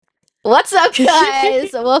What's up,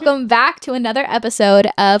 guys? Welcome back to another episode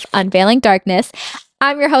of Unveiling Darkness.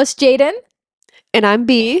 I'm your host, Jaden, And I'm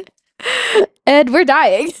B. and we're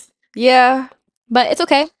dying, Yeah. but it's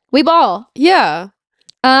okay. We ball. Yeah.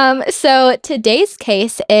 So today's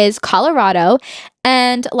case is Colorado,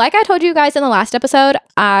 and like I told you guys in the last episode,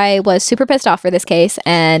 I was super pissed off for this case,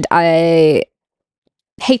 and I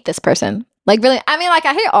hate this person. Like, really, I mean, like,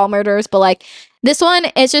 I hate all murders, but like this one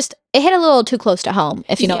is just, it hit a little too close to home,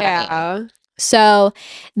 if you know what I mean. Yeah. So,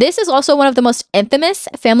 this is also one of the most infamous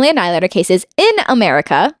family annihilator cases in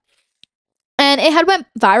America, and it had went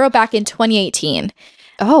viral back in 2018.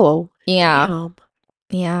 Oh. Yeah, Damn.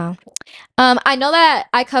 yeah. I know that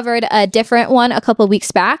I covered a different one a couple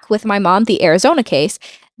weeks back with my mom, the Arizona case.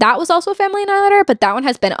 That was also a family annihilator, but that one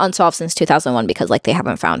has been unsolved since 2001 because like they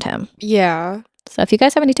haven't found him. Yeah. So if you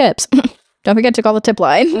guys have any tips, don't forget to call the tip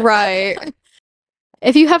line. Right.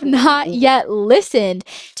 If you have not yet listened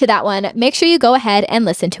to that one, make sure you go ahead and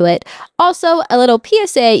listen to it. Also, a little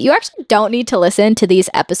PSA, you actually don't need to listen to these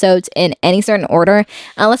episodes in any certain order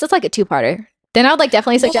unless it's like a two-parter. Then I would like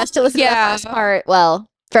definitely suggest to listen to the first part,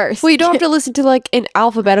 first. Well, you don't have to listen to like in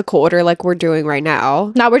alphabetical order like we're doing right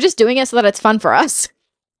now. No, we're just doing it so that it's fun for us.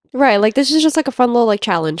 Right. Like this is just like a fun little like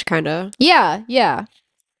challenge kind of. Yeah, yeah.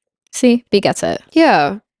 See, B gets it.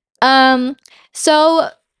 Yeah. So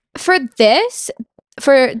for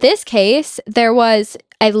this case, there was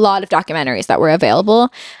a lot of documentaries that were available.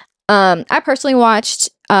 I personally watched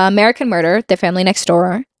American Murder, The Family Next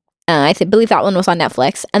Door. Believe that one was on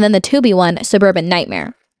Netflix, and then the Tubi one, Suburban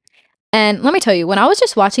Nightmare. And let me tell you, when I was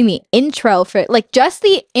just watching the intro for just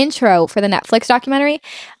the intro for the Netflix documentary,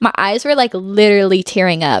 my eyes were like literally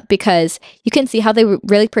tearing up because you can see how they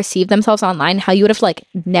really perceive themselves online, how you would have like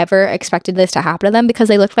never expected this to happen to them because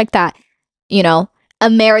they look like that,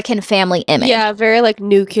 American family image. Yeah, very like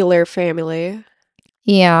nuclear family.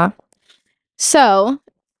 Yeah. So,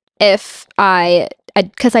 because I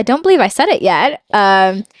don't believe I said it yet,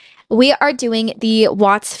 we are doing the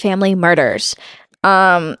Watts family murders.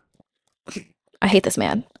 I hate this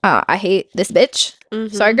man. I hate this bitch.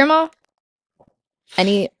 Sorry, Grandma.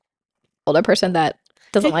 Any older person that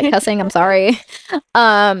doesn't like cussing, I'm sorry.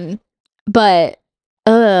 But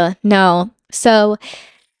no. So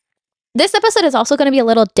this episode is also going to be a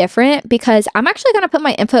little different because I'm actually going to put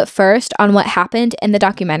my input first on what happened in the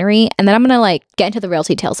documentary, and then I'm going to like get into the real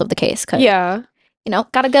details of the case. Yeah.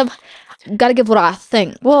 Gotta give what I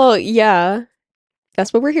think. Well, yeah.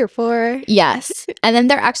 That's what we're here for. Yes. And then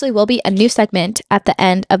there actually will be a new segment at the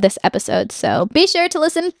end of this episode. So be sure to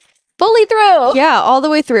listen fully through. Yeah, all the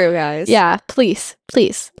way through, guys. Yeah, please.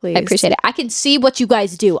 I appreciate it. I can see what you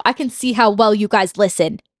guys do. I can see how well you guys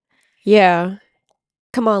listen. Yeah.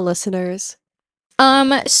 Come on, listeners.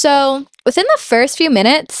 So within the first few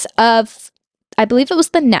minutes of, I believe it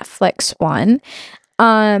was the Netflix one,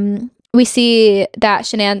 we see that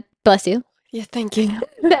Shanann, bless you. Yeah, thank you.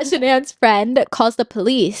 That Shanann's friend calls the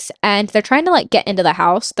police and they're trying to like get into the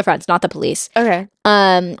house. The friends, not the police. Okay.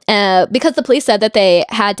 Because the police said that they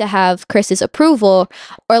had to have Chris's approval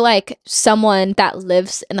or like someone that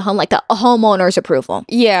lives in the home, like the homeowner's approval.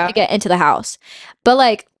 Yeah. To get into the house. But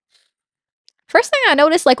like, first thing I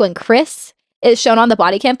noticed, like when Chris is shown on the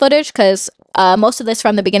body cam footage, because most of this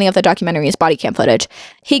from the beginning of the documentary is body cam footage,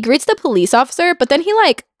 he greets the police officer, but then he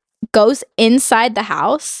like goes inside the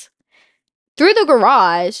house through the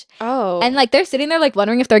garage. Oh. And like they're sitting there like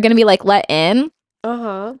wondering if they're gonna be like let in.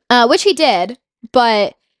 Which he did,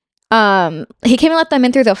 but he came and let them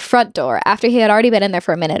in through the front door after he had already been in there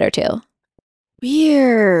for a minute or two.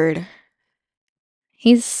 Weird.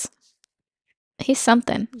 He's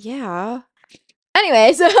something. Yeah.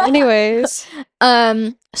 Anyways.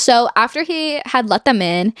 So after he had let them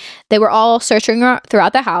in, they were all searching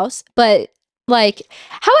throughout the house, but like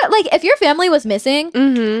if your family was missing,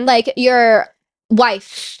 like your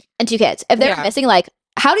wife and two kids, if they were missing, like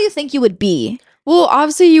how do you think you would be? Well,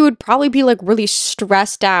 obviously you would probably be like really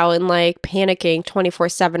stressed out and like panicking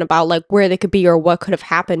 24/7 about like where they could be or what could have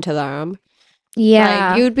happened to them.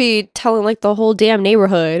 Yeah. Like you'd be telling like the whole damn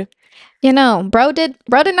neighborhood. Bro did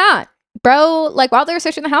not. Bro, like while they were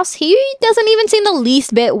searching the house, he doesn't even seem the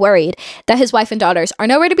least bit worried that his wife and daughters are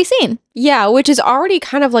nowhere to be seen. Yeah, which is already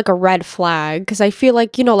kind of like a red flag because I feel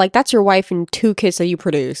like, like that's your wife and two kids that you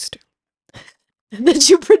produced. That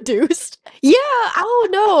you produced? Yeah, I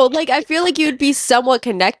don't know. Like I feel like you'd be somewhat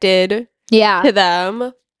connected to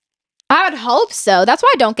them. I would hope so. That's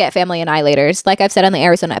why I don't get family annihilators. Like I've said on the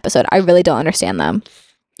Arizona episode, I really don't understand them.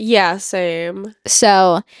 Yeah, same.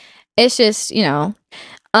 So it's just,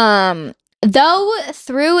 Though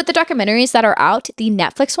through the documentaries that are out, the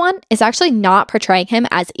Netflix one is actually not portraying him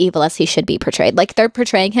as evil as he should be portrayed. Like they're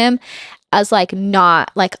portraying him as like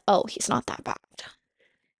not like, oh, he's not that bad.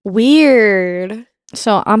 Weird.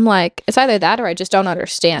 So I'm like, it's either that or I just don't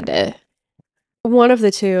understand it. One of the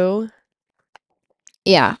two.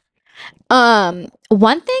 Yeah. One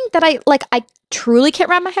thing that I truly can't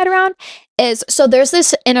wrap my head around is so there's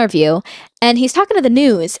this interview and he's talking to the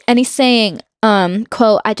news and he's saying,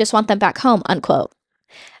 quote, I just want them back home, unquote.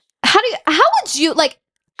 How would you Like,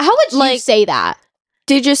 say that?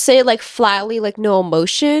 did you say like flatly, like no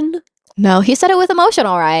emotion, No, he said it with emotion,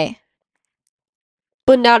 all right.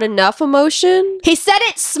 but not enough emotion? He said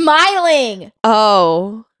it smiling.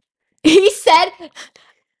 Oh. He said,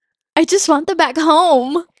 I just want them back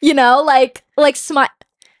home. You know, like smile.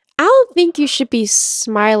 I don't think you should be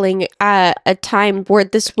smiling at a time where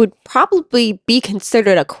this would probably be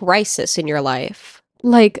considered a crisis in your life.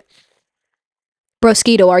 Like,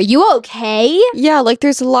 Broskito, are you okay? Yeah, like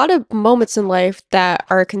there's a lot of moments in life that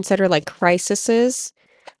are considered like crises.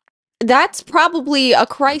 That's probably a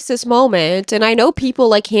crisis moment, and I know people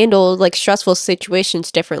like handle like stressful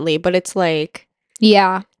situations differently, but it's like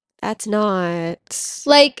Yeah. that's not.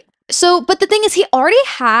 Like, so, but the thing is, he already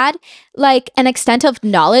had like an extent of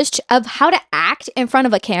knowledge of how to act in front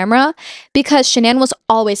of a camera because Shanann was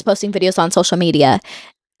always posting videos on social media.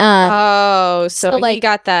 Oh, so like, he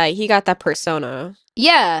got that persona.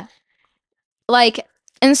 yeah. Like,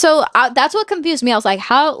 and so that's what confused me. I was like,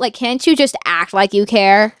 how, like, can't you just act like you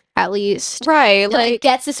care at least? Right, To, like,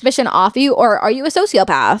 get suspicion off you, or are you a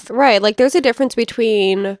sociopath? right, like there's a difference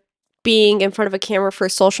between being in front of a camera for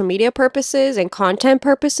social media purposes and content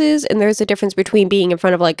purposes, and there's a difference between being in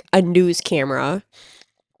front of like a news camera.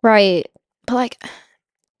 Right. But, like,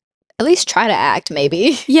 at least try to act,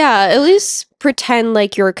 maybe. Yeah, at least pretend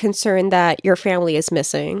like you're concerned that your family is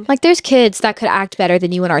missing. Like, there's kids that could act better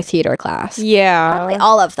than you in our theater class. Probably Yeah.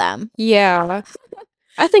 all of them. Yeah.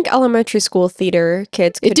 I think elementary school theater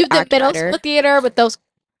kids You could do the act middle better. school theater with those.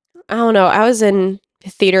 I don't know. I was in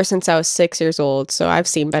theater since I was 6 years old, so I've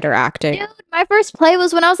seen better acting. Dude, my first play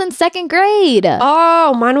was when I was in second grade.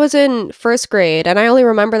 Oh, mine was in first grade, and I only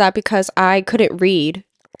remember that because I couldn't read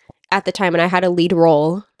at the time and I had a lead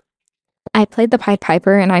role. I played the Pied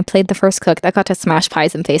Piper and I played the first cook that got to smash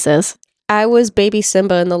pies in faces. I was baby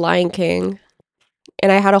Simba in The Lion King,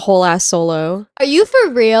 and I had a whole ass solo. Are you for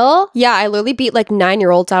real? Yeah, I literally beat like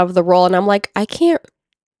 9-year-olds out of the role, and I'm like, I can't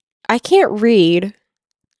read.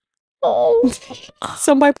 Oh.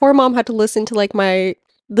 So my poor mom had to listen to like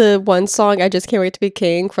the one song, I Just Can't Wait to Be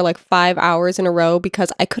King, for like 5 hours in a row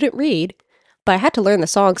because I couldn't read, but I had to learn the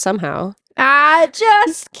song somehow. I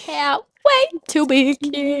just can't wait to be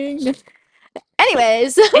king.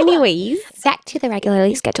 Anyways, back to the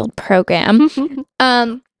regularly scheduled program.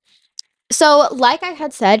 So like I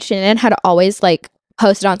had said, Shannon had always like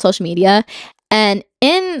posted on social media, and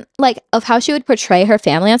in like of how she would portray her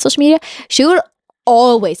family on social media, she would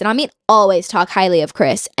always, and I mean always, talk highly of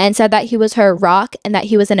Chris and said that he was her rock and that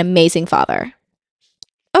he was an amazing father.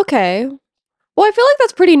 Okay. Well, I feel like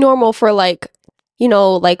that's pretty normal for like,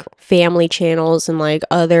 like family channels and like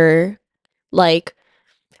other like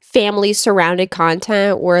family surrounded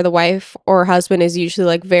content where the wife or husband is usually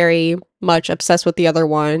like very much obsessed with the other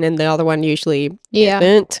one and the other one usually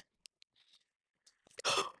isn't.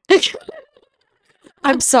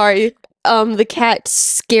 I'm sorry. The cat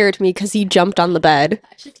scared me because he jumped on the bed.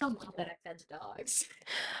 I should tell mom that I fed dogs.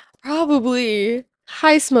 Probably.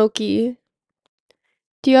 Hi, Smokey.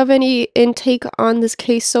 Do you have any intake on this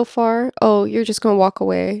case so far? Oh, you're just gonna walk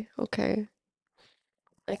away. Okay.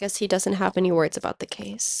 I guess he doesn't have any words about the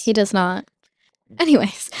case. He does not.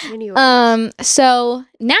 Anyways, so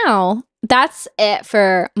now that's it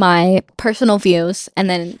for my personal views, and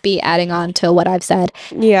then be adding on to what I've said.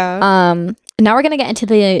 Yeah. Now we're gonna get into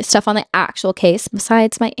the stuff on the actual case,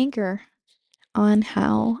 besides my anger on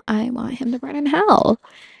how I want him to burn in hell.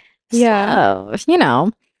 Yeah.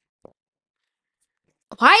 So,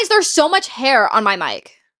 why is there so much hair on my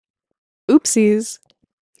mic? Oopsies.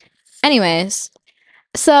 Anyways,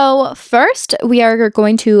 so first we are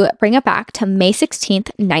going to bring it back to May 16th,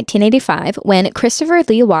 1985, when Christopher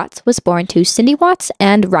Lee Watts was born to Cindy Watts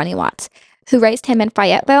and Ronnie Watts, who raised him in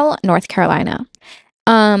Fayetteville, North Carolina.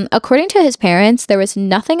 According to his parents, there was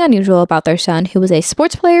nothing unusual about their son, who was a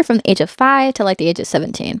sports player from the age of 5 to like the age of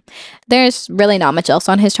 17. There's really not much else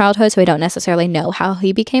on his childhood, so we don't necessarily know how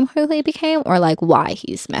he became who he became or like why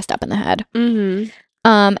he's messed up in the head. Mm-hmm.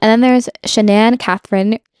 And then there's Shanann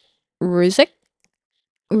Catherine Ruzick.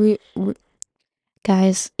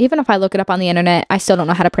 Guys, even if I look it up on the internet, I still don't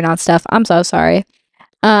know how to pronounce stuff. I'm so sorry.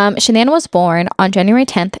 Shanann was born on January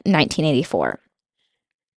 10th, 1984.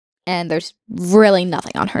 And there's really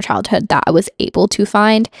nothing on her childhood that I was able to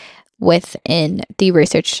find within the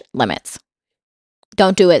research limits.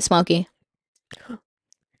 Don't do it, Smokey.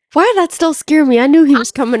 Why did that still scare me? I knew he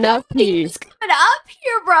was coming up here. He's coming up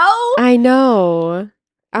here, bro. I know.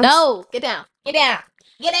 No, get down. Get down.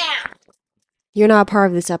 Get down. You're not part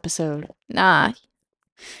of this episode. Nah.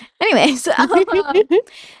 Anyways,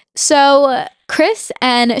 so Chris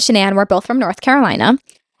and Shanann were both from North Carolina.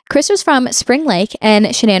 Chris was from Spring Lake and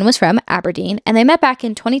Shanann was from Aberdeen, and they met back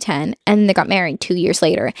in 2010 and they got married 2 years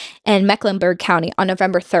later in Mecklenburg County on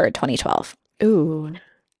November 3rd, 2012. Ooh.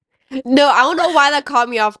 No, I don't know why that caught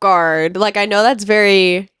me off guard. Like, I know that's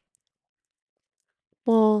very...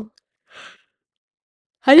 Well...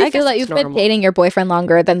 How do you I feel guess that it's you've been normal. dating your boyfriend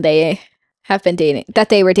longer than they have been dating, that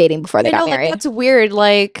they were dating before they I got know, like, married? that's weird.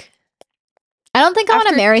 Like, I don't think I want to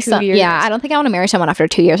after marry 2 some. years. Yeah, I don't think I want to marry someone after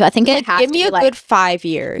 2 years. I think it like, has give to me be a like, good 5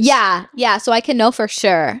 years. yeah, so I can know for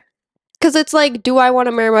sure. Because it's like, do I want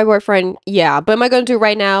to marry my boyfriend? Yeah. But am I going to do it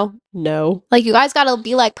right now? No. Like, you guys gotta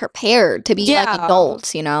be like prepared to be like Yeah.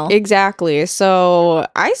 adults, you know? Exactly. So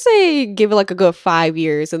I say give it like a good 5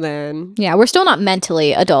 years and then... Yeah, we're still not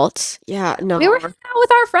mentally adults. Yeah, no. We were hanging out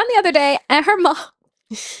with our friend the other day, and her mom.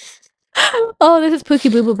 Oh, this is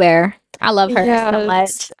Pookie Boo Boo Bear. I love her so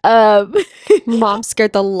much. Mom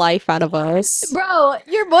scared the life out of us. Bro,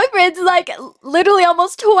 your boyfriend's like literally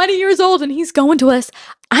almost 20 years old, and he's going to us.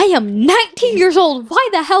 I am 19 years old. Why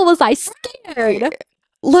the hell was I scared?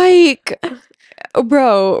 Like,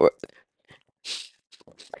 bro.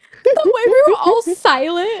 The way we were all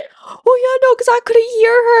silent. Oh yeah, no, because I couldn't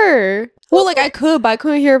hear her. Well, like I could, but I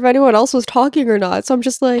couldn't hear if anyone else was talking or not. So I'm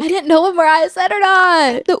just like, I didn't know if Mariah said or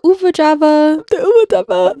not. the Uva Java. The Uwa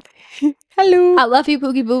Dubba. Hello. I love you,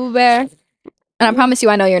 Pookie Boo Boo Bear. And I promise you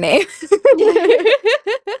I know your name.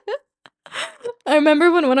 I remember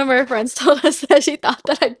when one of our friends told us that she thought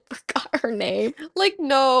that I forgot her name. Like,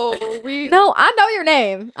 no, No, I know your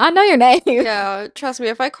name. I know your name. Yeah, trust me,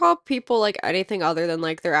 if I call people like anything other than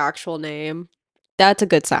like their actual name, that's a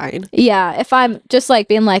good sign. Yeah, if I'm just like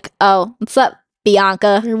being like, oh, what's up,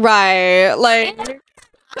 Bianca? Right. Like,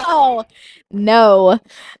 Oh, no.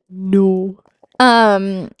 no.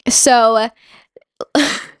 So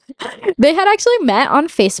they had actually met on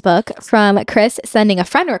Facebook from Chris sending a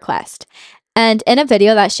friend request. And in a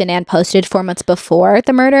video that Shanann posted 4 months before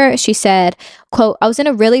the murder, she said, quote, I was in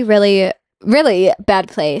a really, really, really bad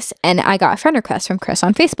place and I got a friend request from Chris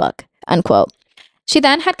on Facebook, unquote. She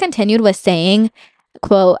then had continued with saying,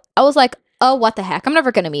 quote, I was like, oh, what the heck? I'm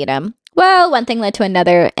never going to meet him. Well, one thing led to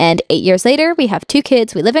another, and 8 years later, we have 2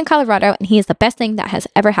 kids, we live in Colorado, and he is the best thing that has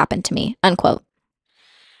ever happened to me, unquote.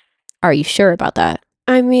 Are you sure about that?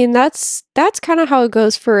 I mean, that's kind of how it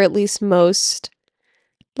goes for at least most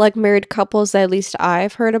like married couples that at least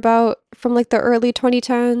I've heard about from like the early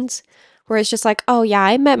 2010s, where it's just like, oh yeah,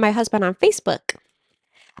 I met my husband on Facebook.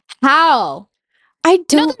 How? I You know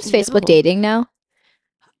don't there's Facebook know. dating now?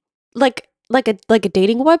 Like a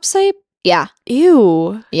dating website? Yeah.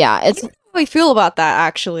 Ew. Yeah, it's How do I feel about that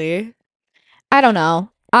actually? I don't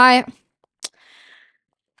know. I don't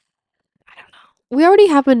know. We already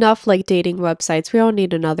have enough like dating websites. We don't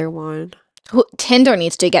need another one. Tinder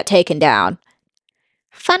needs to get taken down.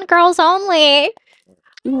 Fun girls only.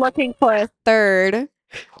 Looking for a third.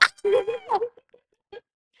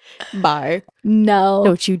 Bye. No.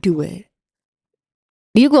 Don't you do it.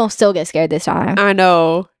 You will still get scared this time. I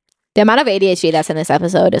know. The amount of ADHD that's in this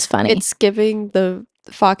episode is funny. It's giving the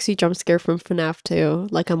Foxy jump scare from FNAF 2.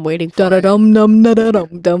 Like I'm waiting for it. Da-da-dum-dum,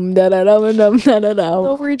 da-da-dum, dum, da-da-dum-dum, da-da-dum.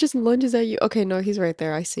 No, where he just lunges at you. Okay, no, he's right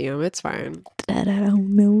there. I see him. It's fine.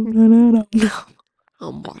 Da-da-dum, da-da-dum, da-da-dum.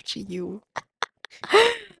 I'm watching you.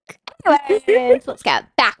 Anyways, let's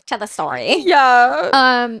get back to the story.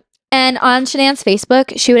 Yeah. And on Shanann's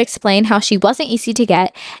Facebook, she would explain how she wasn't easy to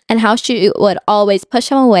get and how she would always push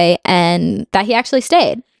him away and that he actually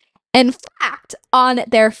stayed. In fact, on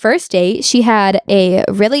their first date, she had a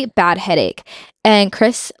really bad headache and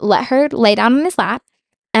Chris let her lay down on his lap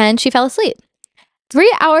and she fell asleep.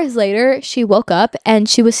 3 hours later, she woke up and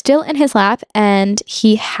she was still in his lap and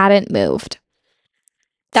he hadn't moved.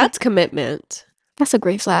 That's commitment. That's a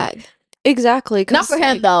green flag. Exactly. Not for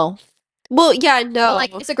him, though. Well, yeah, no. But,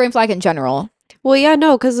 like, it's a green flag in general. Well, yeah,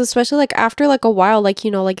 no, because especially like after like a while, like,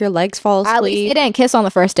 you know, like your legs fall asleep. At least they didn't kiss on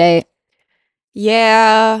the first date.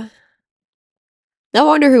 Yeah. No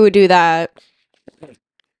wonder who would do that.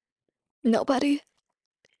 Nobody.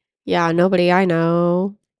 Yeah, nobody I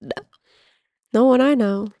know. No one I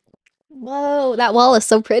know. Whoa, that wall is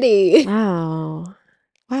so pretty. Wow.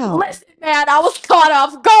 Wow. Listen, man, I was caught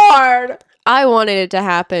off guard. I wanted it to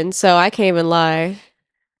happen, so I can't even lie.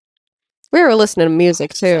 We were listening to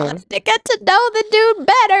music too. To get to know the dude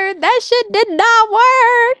better, that shit did not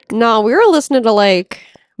work. No, we were listening to like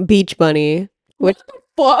Beach Bunny. Which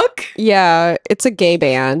Fuck. yeah, it's a gay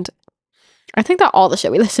band. I think that all the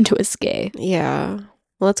shit we listen to is gay. Yeah.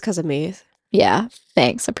 Well, that's because of me. Yeah,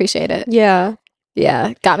 thanks. Appreciate it. Yeah.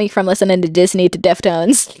 Yeah, got me from listening to Disney to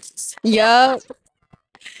Deftones. Yeah.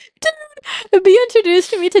 Be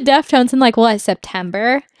introduced to me to Deftones in like what,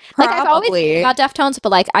 September? Like I've always Probably. got Deftones, but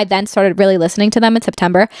like I then started really listening to them in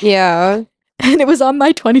September, Yeah. and it was on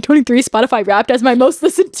my 2023 Spotify Wrapped as my most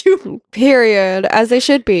listened to. Period. As they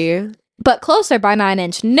should be. But Closer by 9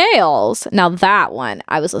 Inch Nails. Now that one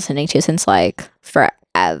I was listening to since like forever,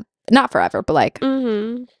 not forever, but like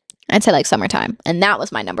Mm-hmm. I'd say like summertime, and that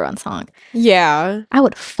was my number one song. Yeah. I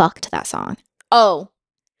would fuck to that song. Oh,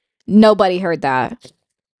 nobody heard that.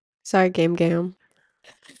 Sorry, Game.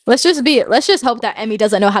 Let's just hope that Emmy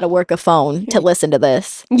doesn't know how to work a phone to listen to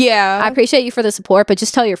this. Yeah. I appreciate you for the support, but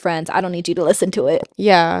just tell your friends. I don't need you to listen to it.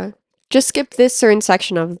 Yeah. Just skip this certain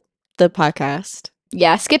section of the podcast.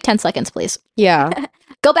 Yeah, skip 10 seconds, please. Yeah.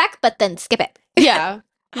 Go back, but then skip it. Yeah.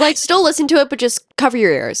 Like, still listen to it, but just cover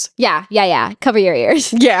your ears. Yeah. Cover your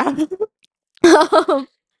ears. Yeah.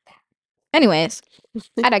 Anyways,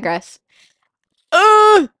 I digress.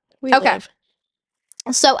 We Okay. live.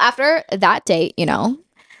 So after that date,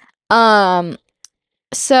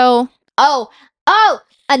 so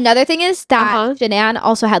another thing is that Shanann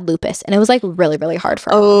also had lupus, and it was like really, really hard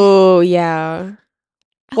for her. Oh, yeah.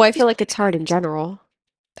 Well, I feel like it's hard in general.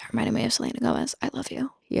 That reminded me of Selena Gomez. I love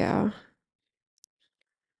you. Yeah.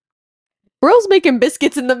 Rose making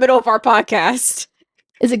biscuits in the middle of our podcast.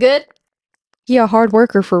 Is it good? He a hard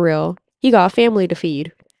worker for real. He got a family to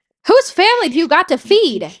feed. Whose family do you got to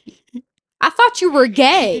feed? I thought you were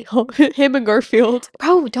gay. Him and Garfield.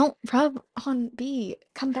 Bro, don't rub on B.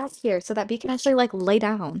 Come back here so that B can actually like lay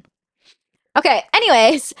down. Okay,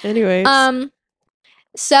 anyways.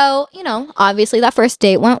 So, obviously that first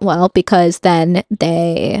date went well because then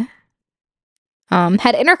they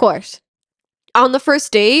had intercourse. On the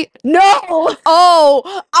first date? No!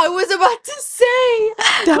 Oh, I was about to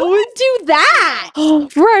say. Who would do that?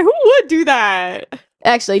 Right, who would do that?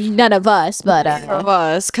 Actually, none of us, but None of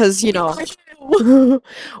us, because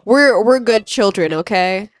we're good children,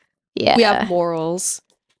 okay? Yeah. We have morals.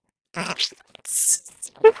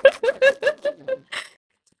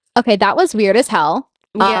 Okay, that was weird as hell.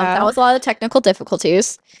 Yeah. That was a lot of technical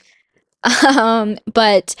difficulties.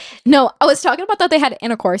 But no, I was talking about that they had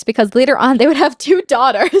intercourse because later on they would have 2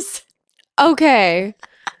 daughters. Okay.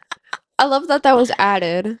 I love that was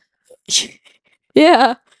added.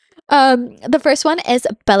 Yeah. The first one is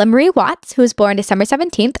Bella Marie Watts, who was born December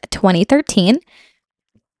 17th, 2013.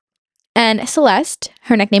 And Celeste,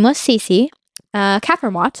 her nickname was Cece,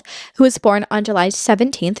 Catherine Watts, who was born on July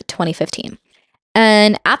 17th, 2015.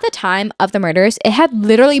 And at the time of the murders, it had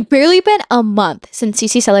literally barely been a month since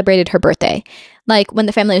Cece celebrated her birthday, like when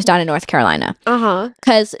the family was down in North Carolina.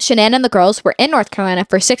 Because Shanann and the girls were in North Carolina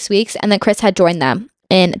for 6 weeks, and then Chris had joined them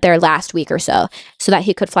in their last week or so that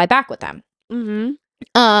he could fly back with them. One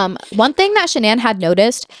thing that Shanann had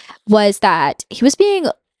noticed was that he was being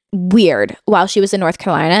weird while she was in North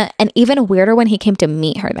Carolina, and even weirder when he came to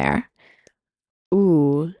meet her there.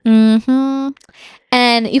 Ooh.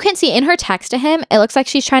 And you can see in her text to him, it looks like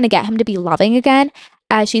she's trying to get him to be loving again,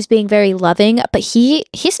 as she's being very loving, but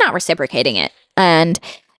he's not reciprocating it. And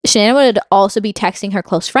Shanann would also be texting her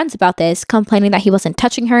close friends about this, complaining that he wasn't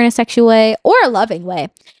touching her in a sexual way or a loving way,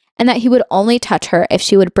 and that he would only touch her if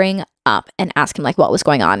she would bring up and ask him like what was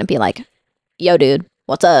going on and be like, yo dude,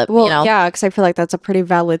 what's up? Well, yeah, because I feel like that's a pretty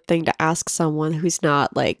valid thing to ask someone who's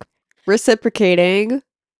not like reciprocating.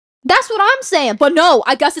 That's what I'm saying, but no,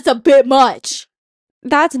 I guess it's a bit much.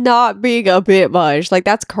 That's not being a bit much. Like,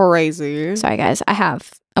 that's crazy. Sorry guys, I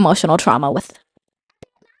have emotional trauma with.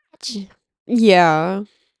 Yeah.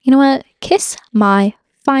 You know what? Kiss my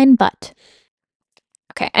fine butt.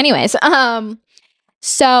 Okay, anyways,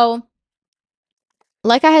 so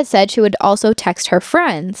like I had said, she would also text her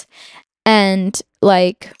friends, and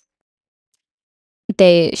like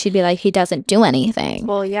she'd be like, he doesn't do anything.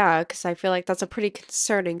 Well, yeah, because I feel like that's a pretty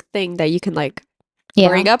concerning thing that you can like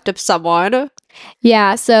bring up to someone.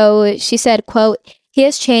 Yeah, so she said, quote, he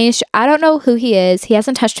has changed. I don't know who he is. He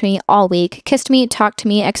hasn't touched me all week, kissed me, talked to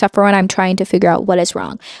me, except for when I'm trying to figure out what is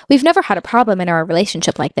wrong. We've never had a problem in our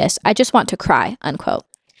relationship like this. I just want to cry, unquote.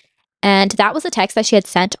 And that was a text that she had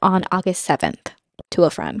sent on August 7th to a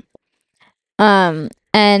friend.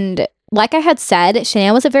 And like I had said,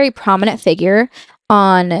 Shanann was a very prominent figure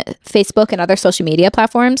on Facebook and other social media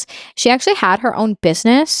platforms. She actually had her own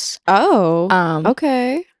business. Oh, Um,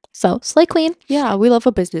 okay. so Slay Queen. Yeah, we love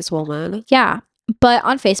a businesswoman. Yeah. But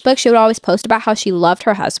on Facebook, she would always post about how she loved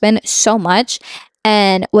her husband so much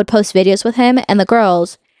and would post videos with him and the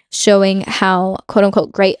girls showing how quote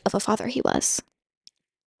unquote great of a father he was.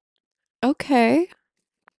 Okay,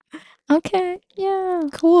 Okay. Yeah.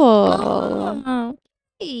 cool. Oh.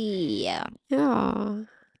 Yeah. Yeah.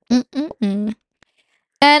 Mm-mm-mm.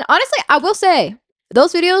 And honestly, I will say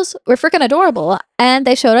those videos were freaking adorable and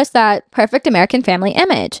they showed us that perfect American family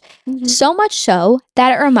image. Mhm. So much so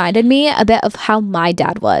that it reminded me a bit of how my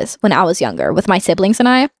dad was when I was younger with my siblings and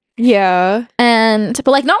I. Yeah. But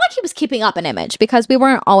like, not like he was keeping up an image because we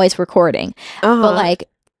weren't always recording, but Uh-huh. like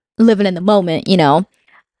living in the moment, you know.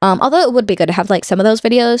 Although it would be good to have like some of those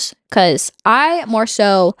videos because I more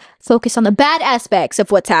so focus on the bad aspects of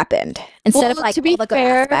what's happened instead of Well, like to all be the good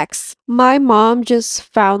fair, aspects. my mom just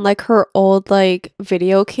found like her old like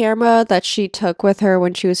video camera that she took with her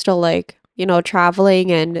when she was still like,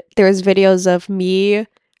 traveling, and there's videos of me,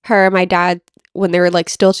 her, and my dad when they were like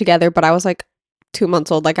still together, but I was like 2 months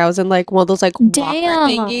old. Like I was in like one of those like walker Damn.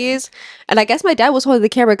 thingies. And I guess my dad was holding the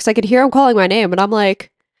camera because I could hear him calling my name, and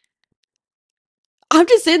I'm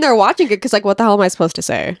just sitting there watching it because like what the hell am I supposed to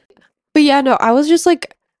say? But yeah, no, I was just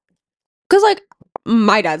like, because like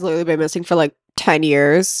my dad's literally been missing for like 10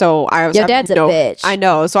 years, so I Your obviously have dad's a no, I bitch.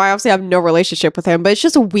 know, so I obviously have no relationship with him, but it's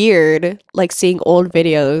just weird like seeing old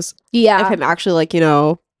videos of Yeah. him actually like, Being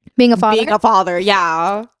a being father. a father.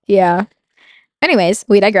 Yeah. Yeah. Anyways,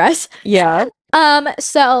 we digress. Yeah.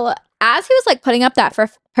 So as he was like putting up that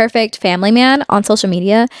perfect family man on social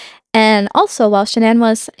media, and also while Shanann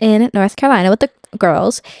was in North Carolina with the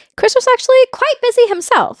girls, Chris was actually quite busy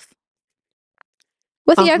himself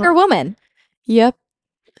with a Uh-huh. younger woman. Yep.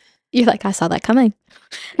 You're like, I saw that coming.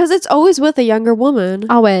 Because it's always with a younger woman.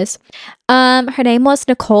 Always. Her name was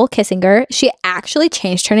Nicole Kissinger. She actually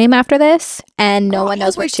changed her name after this, and no one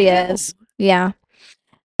knows where Always she do. is. Yeah.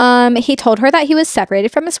 He told her that he was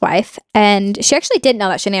separated from his wife, and she actually didn't know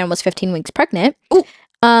that Shanann was 15 weeks pregnant. Ooh.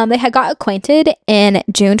 They had got acquainted in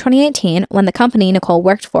June 2018 when the company Nicole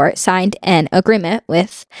worked for signed an agreement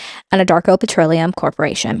with Anadarko Petroleum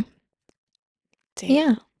Corporation. Damn.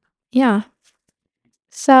 Yeah. Yeah.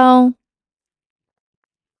 So,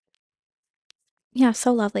 yeah,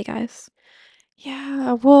 so lovely, guys.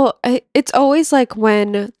 Yeah, well, it's always like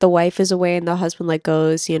when the wife is away and the husband like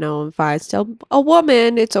goes, and finds a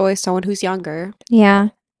woman, it's always someone who's younger. Yeah.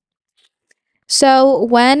 So,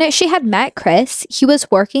 when she had met Chris, he was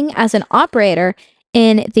working as an operator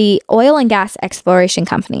in the oil and gas exploration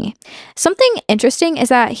company. Something interesting is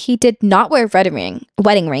that he did not wear a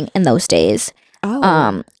wedding ring in those days.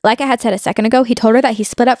 Oh. Like I had said a second ago, he told her that he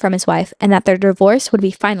split up from his wife and that their divorce would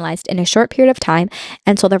be finalized in a short period of time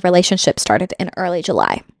until their relationship started in early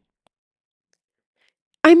July.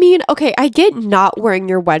 I mean, okay, I get not wearing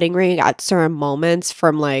your wedding ring at certain moments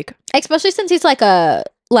from Especially since he's like a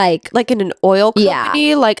like in an oil yeah.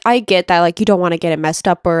 company. Like I get that like you don't want to get it messed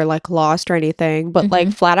up or like lost or anything, but like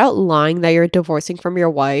Mhm. flat out lying that you're divorcing from your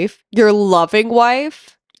wife, your loving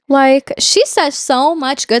wife, Like she says so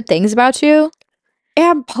much good things about you.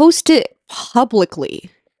 and post it publicly.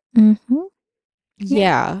 Mm-hmm.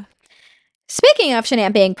 Yeah. Speaking of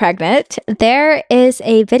Shanann being pregnant, there is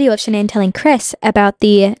a video of Shanann telling Chris about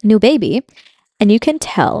the new baby, and you can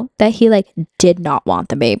tell that he like did not want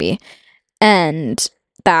the baby, and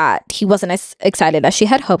that he wasn't as excited as she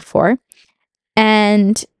had hoped for,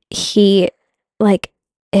 and he like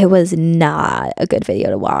it was not a good video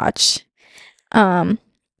to watch.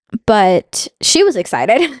 But she was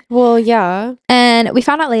excited, Well, yeah. and we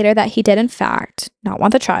found out later that he did in fact not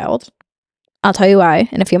want the child. I'll tell you why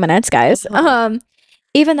in a few minutes, guys. Uh-huh.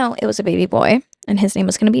 Even though it was a baby boy and his name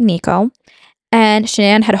was going to be Nico. And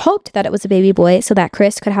Shanann had hoped that it was a baby boy so that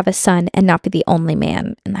Chris could have a son and not be the only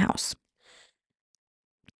man in the house.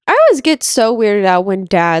 I always get so weirded out when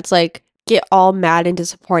dads like get all mad and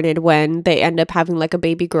disappointed when they end up having like a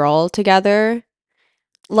baby girl together.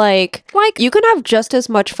 Like you can have just as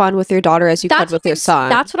much fun with your daughter as you could with your son.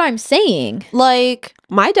 That's what I'm saying. Like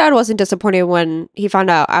my dad wasn't disappointed when he found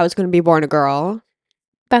out I was going to be born a girl.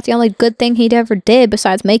 That's the only good thing he ever did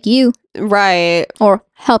besides make you. Right. Or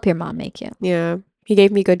help your mom make you. Yeah. He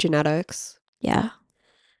gave me good genetics. Yeah.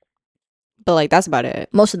 But like that's about it.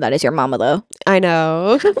 Most of that is your mama, though. I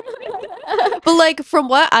know. But like from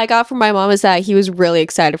what I got from my mom is that he was really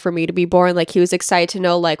excited for me to be born. Like he was excited to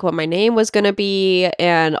know like what my name was gonna be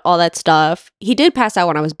and all that stuff. He did pass out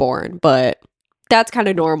when I was born, but that's kind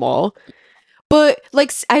of normal. But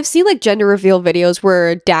like I've seen like gender reveal videos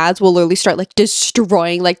where dads will literally start like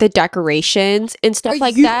destroying like the decorations and stuff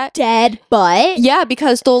like that. dead butt? Yeah,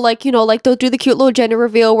 because they'll like, like they'll do the cute little gender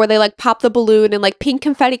reveal where they like pop the balloon and like pink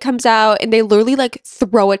confetti comes out and they literally like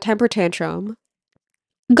throw a temper tantrum.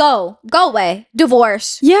 Go away.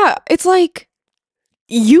 Divorce. Yeah, it's like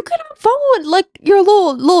you can have fun with like your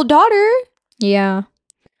little daughter. Yeah.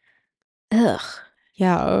 Ugh.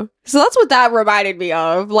 Yeah. So that's what that reminded me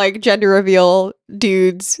of, like gender reveal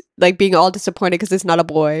dudes like being all disappointed because it's not a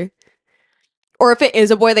boy. Or if it is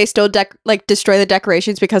a boy, they still like destroy the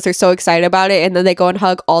decorations because they're so excited about it, and then they go and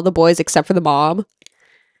hug all the boys except for the mom.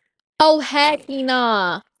 Oh heck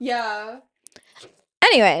nah. Yeah.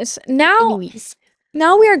 Anyways, now Anyways.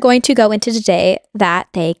 we are going to go into the day that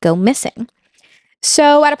they go missing.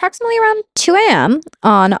 So at approximately around 2 a.m.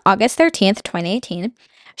 on August 13th, 2018,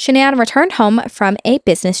 Shanann returned home from a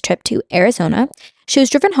business trip to Arizona. She was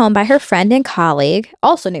driven home by her friend and colleague,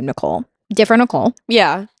 also named Nicole. Different Nicole.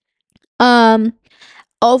 Yeah.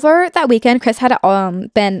 Over that weekend, Chris had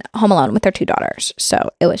been home alone with their 2 daughters. So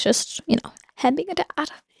it was just, him being a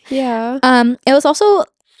dad. Yeah.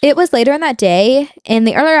 It was later in that day, in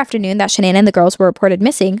the earlier afternoon, that Shanann and the girls were reported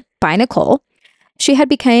missing by Nicole. She had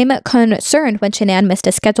become concerned when Shanann missed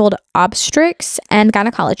a scheduled obstetrics and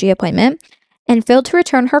gynecology appointment and failed to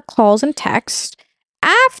return her calls and texts.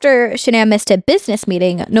 After Shanann missed a business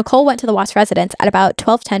meeting, Nicole went to the Watts residence at about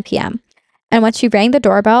 12:10 p.m. And when she rang the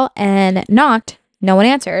doorbell and knocked, no one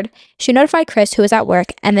answered. She notified Chris, who was at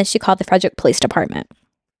work, and then she called the Frederick Police Department.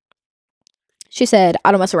 She said,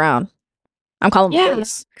 "I don't mess around. I'm calling the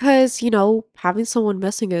police." Because, having someone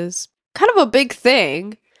missing is kind of a big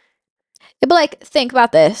thing. Yeah, but like, think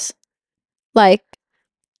about this. Like,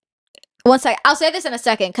 one sec. I'll say this in a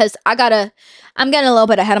second because I'm getting a little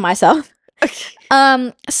bit ahead of myself.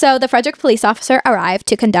 So the Frederick police officer arrived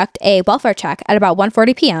to conduct a welfare check at about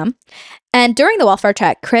 1:40 p.m. And during the welfare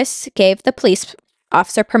check, Chris gave the police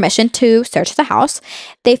officer permission to search the house.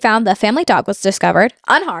 They found the family dog was discovered,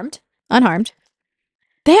 unharmed.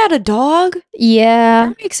 They had a dog? Yeah.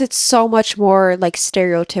 That makes it so much more like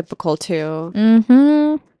stereotypical too.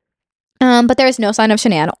 Mm-hmm. But there was no sign of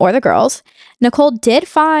Shanann or the girls. Nicole did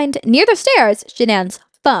find near the stairs Shanann's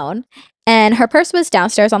phone, and her purse was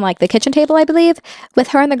downstairs on like the kitchen table, I believe, with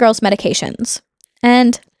her and the girls' medications.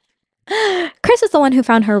 And Chris is the one who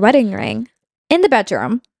found her wedding ring in the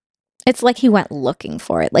bedroom. It's like he went looking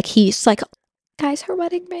for it. Like he's like, guys, her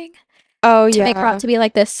wedding ring. Oh, To make her out to be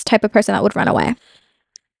like this type of person that would run away.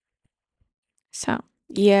 So.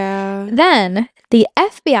 Yeah. Then the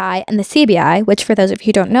FBI and the CBI, which for those of you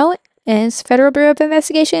who don't know, is Federal Bureau of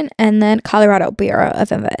Investigation, and then Colorado Bureau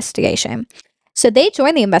of Investigation. So they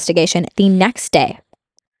joined the investigation the next day.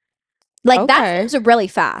 Like, that was really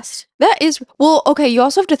fast. That is, well, okay, you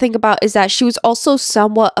also have to think about is that she was also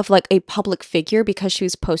somewhat of like a public figure because she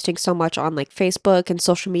was posting so much on like Facebook and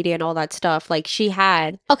social media and all that stuff. Like she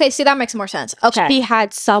had. Okay, see, that makes more sense. Okay. She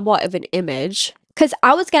had somewhat of an image. Because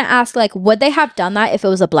I was going to ask, like, would they have done that if it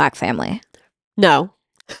was a black family? No.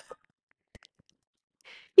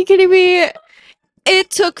 You kidding me? It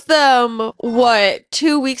took them,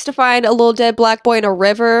 2 weeks to find a little dead black boy in a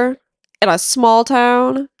river in a small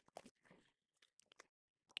town?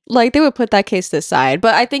 Like, they would put that case to the side.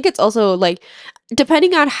 But I think it's also, like,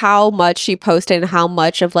 depending on how much she posted and how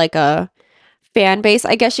much of, like, a fan base,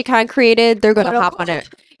 I guess she kind of created, they're going to hop on it.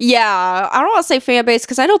 Yeah, I don't want to say fan base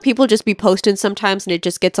because I know people just be posting sometimes and it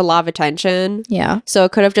just gets a lot of attention. Yeah. So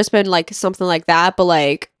it could have just been, like, something like that. But,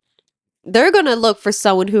 like, they're going to look for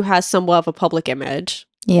someone who has somewhat of a public image.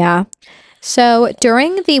 Yeah. So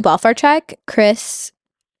during the welfare check, Chris...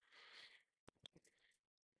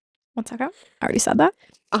 One second. I already said that.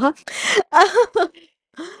 Uh-huh.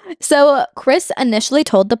 So Chris initially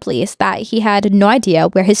told the police that he had no idea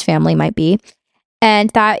where his family might be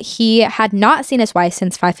and that he had not seen his wife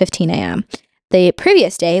since 5:15 a.m. the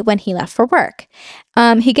previous day when he left for work.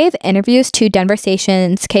 He gave interviews to Denver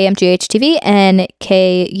stations KMGH-TV and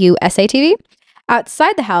KUSA-TV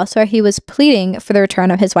outside the house where he was pleading for the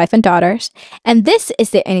return of his wife and daughters. And this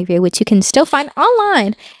is the interview, which you can still find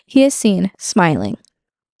online. He is seen smiling.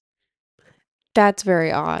 That's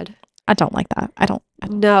very odd. I don't like that. I don't.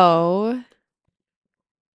 No.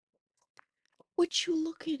 What you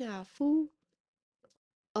looking at, fool?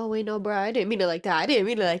 Oh, wait, no, bro. I didn't mean it like that.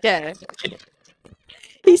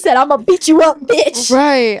 He said, "I'm gonna beat you up, bitch."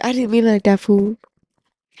 Right. I didn't mean it like that, fool.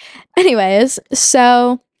 Anyways,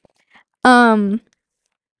 so, when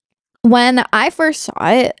I first saw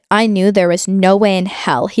it, I knew there was no way in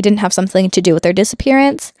hell he didn't have something to do with their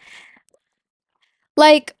disappearance.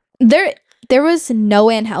 Like, there was no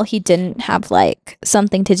way in hell he didn't have like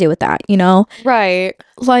something to do with that, you know? Right.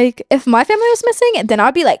 Like if my family was missing, then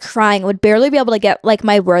I'd be like crying, would barely be able to get like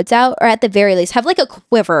my words out, or at the very least have like a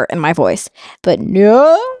quiver in my voice. But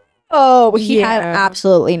no, he had Yeah.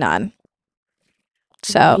 absolutely none.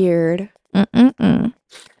 So, Weird. mm-mm-mm.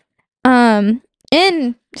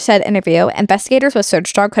 In said interview, investigators with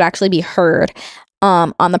search dog could actually be heard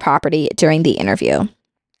on the property during the interview.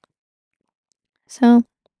 So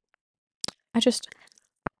I just,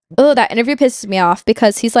 oh, that interview pisses me off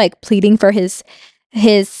because he's like pleading for his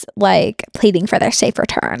like pleading for their safe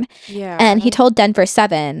return. Yeah. And he told Denver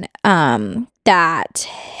 7 that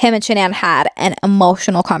him and Shanann had an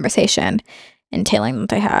emotional conversation, entailing that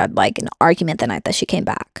they had like an argument the night that she came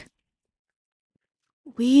back.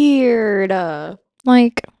 Weird.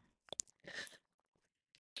 Like,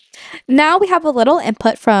 now we have a little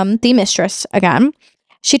input from the mistress again.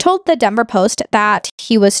 She told the Denver Post that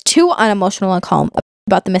he was too unemotional and calm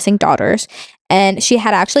about the missing daughters, and she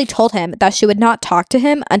had actually told him that she would not talk to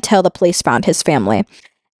him until the police found his family.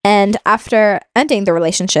 And after ending the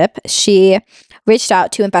relationship, she reached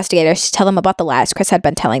out to investigators to tell them about the lies Chris had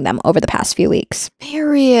been telling them over the past few weeks.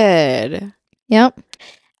 Period. Yep.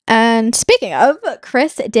 And speaking of,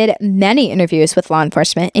 Chris did many interviews with law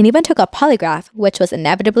enforcement and even took a polygraph, which was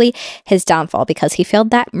inevitably his downfall because he failed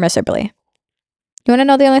that miserably. You want to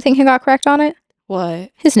know the only thing he got correct on it?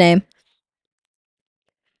 What? His name.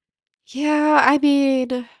 Yeah, I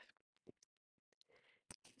mean,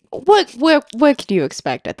 what can you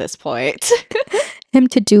expect at this point? Him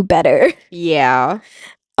to do better. Yeah.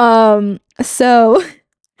 So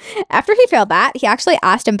after he failed that, he actually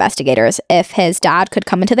asked investigators if his dad could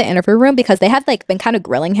come into the interview room because they had like been kind of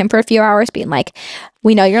grilling him for a few hours, being like,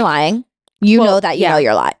 "We know you're lying. You Well, know that you yeah. know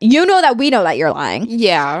you're lying. You know that we know that you're lying."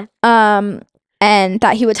 Yeah. And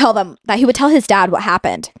that he would tell his dad what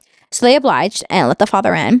happened. So they obliged and let the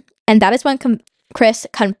father in, and that is when Chris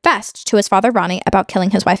confessed to his father Ronnie about killing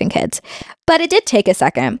his wife and kids. But it did take a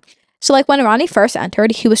second. So like when Ronnie first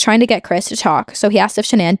entered, he was trying to get Chris to talk. So he asked if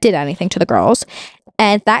Shanann did anything to the girls.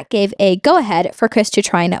 And that gave a go-ahead for Chris to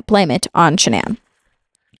try and blame it on Shanann.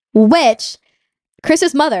 Which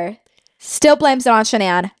Chris's mother still blames it on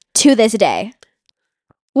Shanann to this day.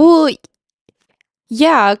 Well,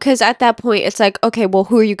 yeah, because at that point, it's like, okay, well,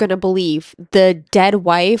 who are you going to believe? The dead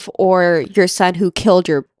wife or your son who killed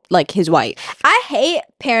his wife? I hate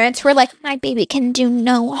parents who are like, my baby can do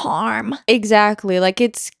no harm. Exactly. Like,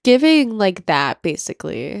 it's giving like that,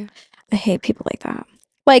 basically. I hate people like that.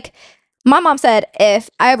 Like, my mom said if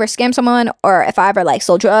I ever scam someone or if I ever like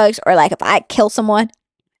sold drugs or like if I kill someone,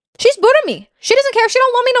 she's booting me. She doesn't care. She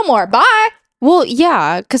don't want me no more. Bye. Well,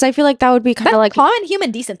 yeah, because I feel like that would be kind That's of like common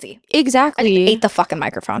human decency. I exactly. ate the fucking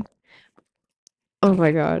microphone. Oh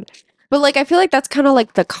my god. But like I feel like that's kind of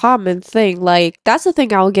like the common thing. Like that's the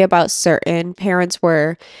thing I'll get about certain parents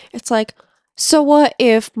where it's like, so what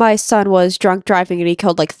if my son was drunk driving and he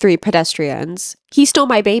killed like 3 pedestrians? He's still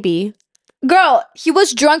my baby Girl, he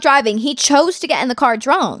was drunk driving. He chose to get in the car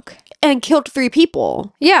drunk. and killed 3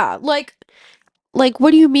 people. Yeah, like What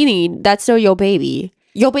do you mean that's still your baby?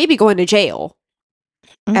 Your baby going to jail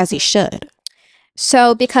as he should.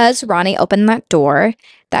 so because Ronnie opened that door,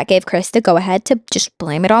 that gave Chris the go ahead to just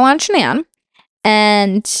blame it all on Shanann.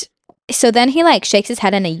 And so then he like shakes his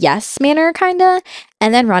head in a yes manner, kinda.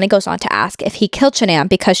 And then Ronnie goes on to ask if he killed Shanann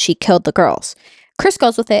because she killed the girls. Chris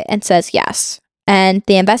goes with it and says yes. And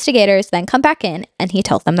the investigators then come back in and he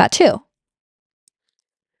tells them that too.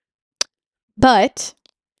 But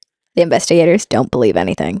the investigators don't believe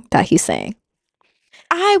anything that he's saying.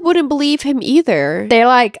 I wouldn't believe him either. They're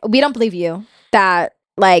like, we don't believe you that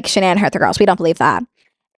like Shanann hurt the girls. We don't believe that.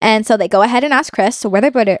 And so they go ahead and ask Chris where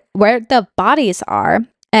the bodies are,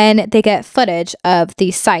 and they get footage of the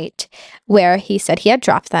site where he said he had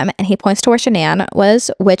dropped them, and he points to where Shanann was,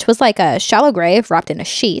 which was like a shallow grave wrapped in a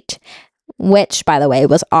sheet, which, by the way,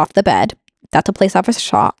 was off the bed. That's a police officer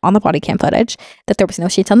shot on the body cam footage, that there was no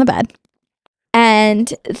sheets on the bed.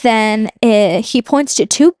 And then he points to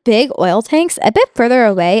 2 big oil tanks a bit further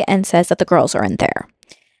away and says that the girls are in there.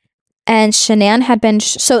 And Shanann had been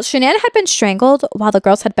strangled while the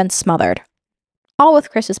girls had been smothered, all with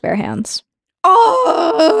Chris's bare hands.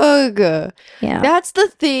 Ugh. Yeah, That's the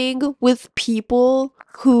thing with people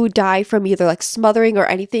who die from either like smothering or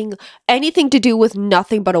anything to do with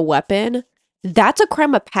nothing but a weapon. That's a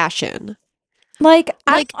crime of passion. like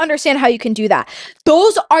I don't understand how you can do that.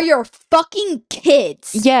 Those are your fucking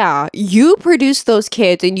kids. Yeah, you produced those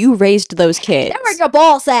kids and you raised those kids. They were your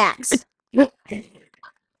ball sacks.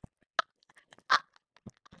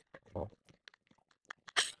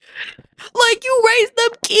 Like you raised them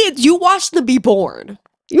kids. You watched them be born.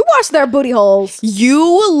 You watched their booty holes.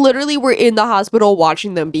 You literally were in the hospital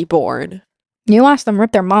watching them be born. You watched them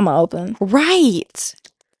rip their mama open. Right.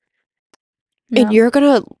 Yeah. And you're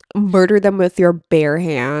gonna murder them with your bare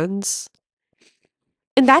hands.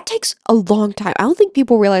 And that takes a long time. I don't think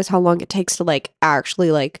people realize how long it takes to like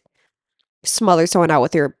actually like smother someone out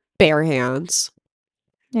with your bare hands.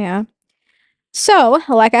 Yeah. So,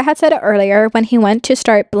 like I had said earlier, when he went to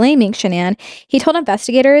start blaming Shanann, he told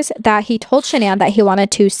investigators that he told Shanann that he wanted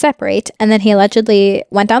to separate, and then he allegedly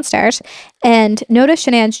went downstairs and noticed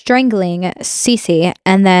Shanann strangling Cece,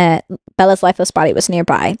 and that Bella's lifeless body was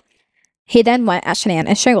nearby. He then went at Shanann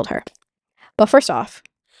and strangled her. But first off,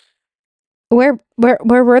 where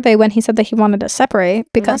were they when he said that he wanted to separate?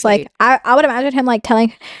 Because Right. like I would imagine him like telling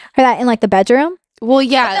her that in like the bedroom. Well,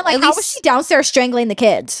 yeah, But then, like at how least was she downstairs strangling the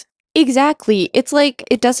kids? exactly. It's like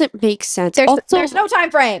it doesn't make sense. There's no time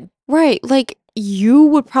frame. Right, like you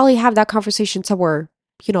would probably have that conversation somewhere,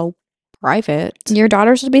 you know, private. Your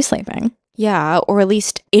daughters would be sleeping. Yeah, or at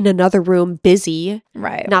least in another room, busy,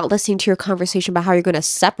 Right. not listening to your conversation about how you're going to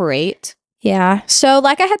separate. Yeah. So,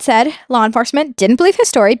 like I had said, law enforcement didn't believe his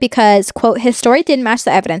story because, quote, his story didn't match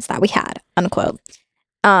the evidence that we had, unquote.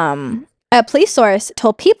 A police source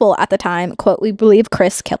told People at the time, quote, we believe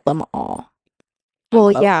Chris killed them all. Well,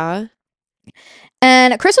 Unquote. yeah.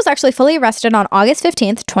 And Chris was actually fully arrested on August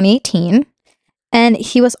 15th, 2018. And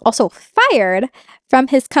he was also fired from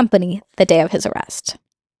his company the day of his arrest.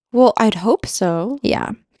 Well, I'd hope so.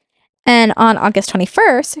 Yeah. And on August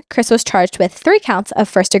 21st, Chris was charged with 3 counts of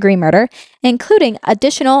first-degree murder, including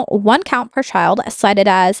additional 1 count per child, cited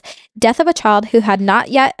as death of a child who had not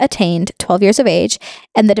yet attained 12 years of age,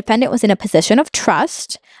 and the defendant was in a position of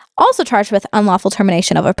trust, also charged with unlawful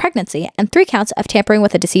termination of a pregnancy, and 3 counts of tampering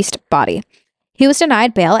with a deceased body. He was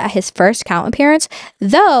denied bail at his first court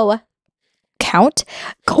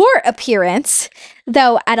appearance,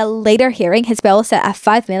 though at a later hearing his bail was set at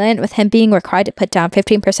 $5 million, with him being required to put down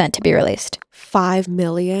 15% to be released. $5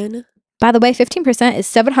 million? By the way, 15% is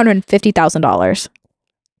 $750,000.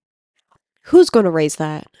 Who's going to raise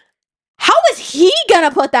that? How is he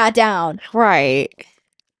gonna put that down? Right.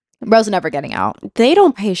 Bro's never getting out. They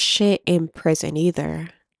don't pay shit in prison either.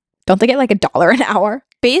 Don't they get like $1 an hour?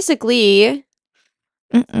 Basically,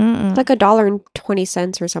 Mm-mm. like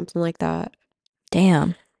 $1.20 or something like that.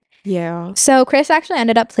 Damn. Yeah. So Chris actually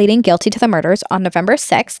ended up pleading guilty to the murders on November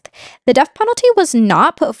 6th. The death penalty was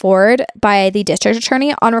not put forward by the district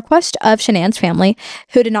attorney on request of Shanann's family,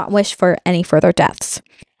 who did not wish for any further deaths.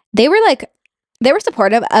 They were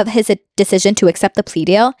supportive of his decision to accept the plea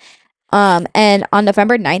deal. And on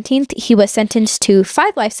November 19th, he was sentenced to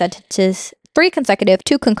 5 life sentences, 3 consecutive,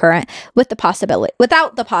 2 concurrent,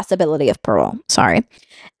 without the possibility of parole. Sorry.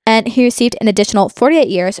 And he received an additional 48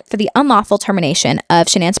 years for the unlawful termination of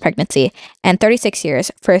Shanann's pregnancy and 36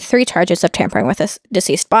 years for 3 charges of tampering with a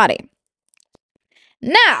deceased body.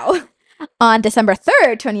 Now, on December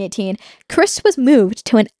 3rd, 2018, Chris was moved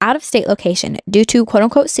to an out-of-state location due to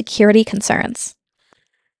quote-unquote security concerns.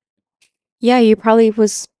 Yeah, you probably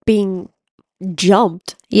was being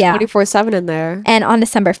jumped 24/7 in there. And on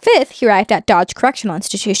December 5th, he arrived at Dodge Correctional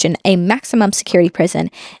Institution, a maximum security prison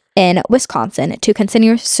in Wisconsin, to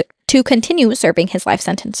continue serving his life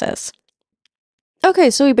sentences. Okay,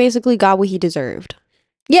 so he basically got what he deserved.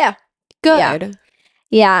 Yeah. Good.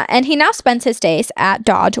 Yeah, and he now spends his days at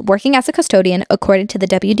Dodge working as a custodian according to the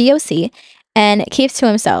WDOC and keeps to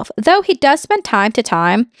himself, though he does spend time to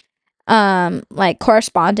time like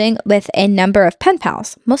corresponding with a number of pen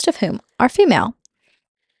pals, most of whom are female.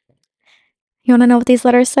 You want to know what these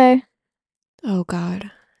letters say? Oh,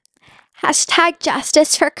 God.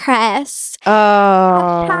 #justice for Chris.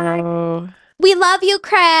 Oh. We love you,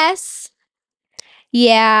 Chris.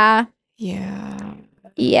 Yeah. Yeah.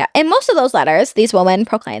 Yeah. In most of those letters, these women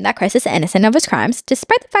proclaim that Chris is innocent of his crimes,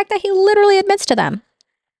 despite the fact that he literally admits to them,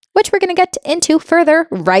 which we're going to get into further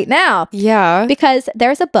right now. Yeah. Because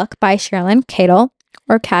there's a book by Sherilyn Cattle,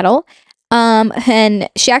 and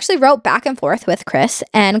she actually wrote back and forth with Chris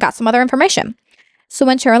and got some other information. So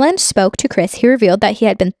when Sherilyn spoke to Chris, he revealed that he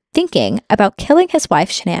had been thinking about killing his wife,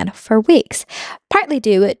 Shanann, for weeks, partly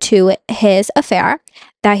due to his affair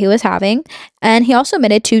that he was having, and he also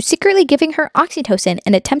admitted to secretly giving her oxytocin in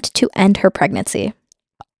an attempt to end her pregnancy.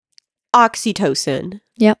 Oxytocin.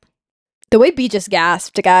 Yep. The way B just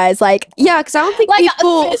gasped, guys, like, yeah, because I don't think like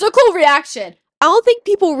people... a physical reaction. I don't think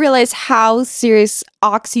people realize how serious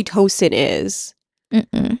oxytocin is.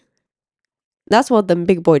 Mm-mm. That's one of them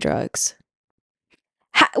big boy drugs.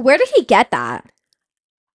 Where did he get that?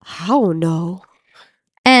 I don't know.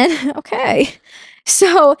 And, okay.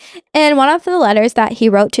 So, in one of the letters that he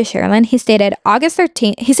wrote to Sherilyn, he stated,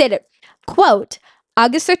 quote,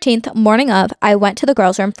 August 13th, morning of, I went to the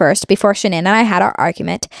girls' room first before Shanann and I had our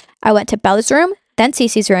argument. I went to Bella's room, then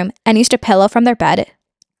Cece's room, and used a pillow from their bed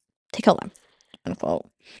to kill them. Unquote.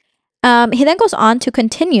 He then goes on to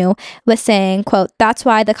continue with saying, quote, that's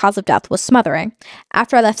why the cause of death was smothering.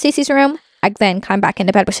 After I left Cece's room, I then climbed back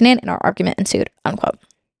into bed with Shanann and our argument ensued, unquote.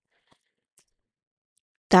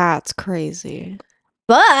 That's crazy.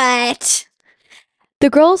 But the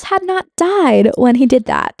girls had not died when he did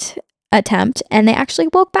that attempt, and they actually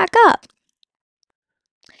woke back up.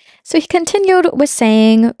 So he continued with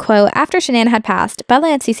saying, quote, after Shanann had passed, Bella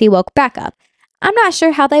and Cece woke back up. I'm not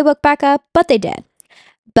sure how they woke back up, but they did.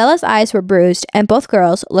 Bella's eyes were bruised, and both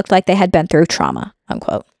girls looked like they had been through trauma,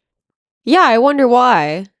 unquote. Yeah, I wonder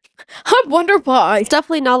why. I wonder why. It's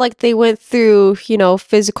definitely not like they went through,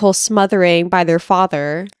 physical smothering by their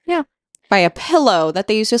father. Yeah. By a pillow that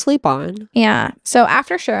they used to sleep on. Yeah. So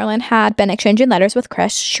after Sherilyn had been exchanging letters with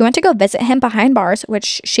Chris, she went to go visit him behind bars,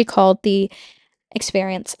 which she called the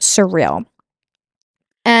experience surreal.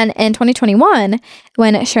 And in 2021,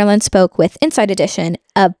 when Sherilyn spoke with Inside Edition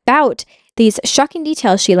about these shocking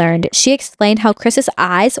details she learned, she explained how Chris's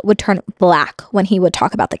eyes would turn black when he would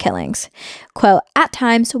talk about the killings. Quote, at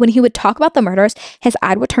times when he would talk about the murders, his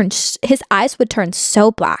eyes would turn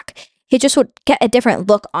so black. He just would get a different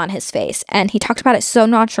look on his face. And he talked about it so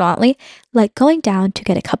nonchalantly, like going down to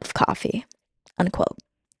get a cup of coffee, unquote.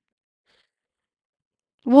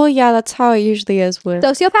 Well, yeah, that's how it usually is with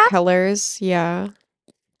Sociopath? killers. Yeah.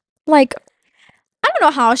 Like, I don't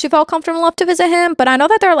know how she felt comfortable enough to visit him, but I know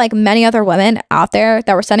that there are like many other women out there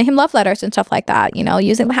that were sending him love letters and stuff like that,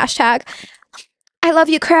 using the hashtag, I love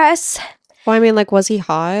you, Chris. Well, I mean, like, was he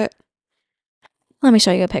hot? Let me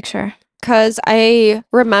show you a picture. Because I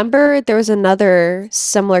remember there was another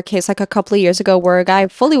similar case like a couple of years ago where a guy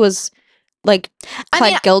fully was like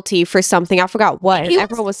pled guilty for something. I forgot what. He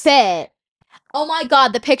everyone was fit. Oh my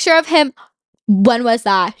God, the picture of him. When was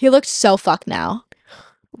that? He looked so fucked now.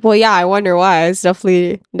 Well, yeah, I wonder why. It's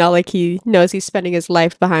definitely not like he knows he's spending his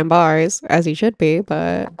life behind bars, as he should be,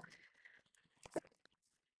 but...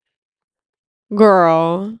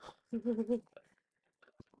 Girl.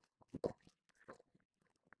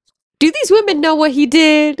 Do these women know what he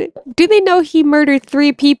did? Do they know he murdered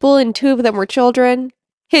 3 people and 2 of them were children?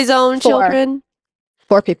 His own 4. children?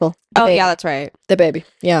 4 people. Oh, yeah, that's right. The baby.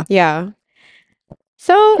 Yeah. Yeah.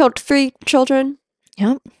 So... Killed 3 children?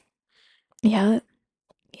 Yep. Yeah.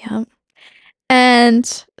 Yeah.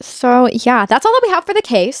 And so, yeah, that's all that we have for the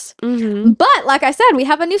case. Mm-hmm. But like I said, we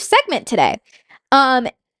have a new segment today.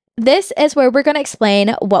 This is where we're going to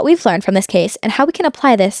explain what we've learned from this case and how we can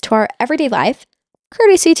apply this to our everyday life.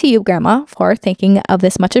 Courtesy to you, Grandma, for thinking of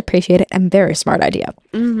this much appreciated and very smart idea.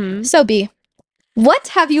 Mm-hmm. So, B, what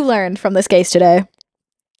have you learned from this case today?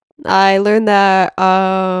 I learned that,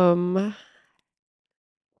 Don't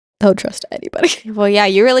trust anybody. well, yeah,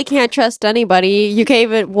 you really can't trust anybody. You can't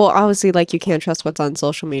even, well, obviously, like, you can't trust what's on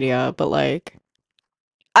social media, but, like,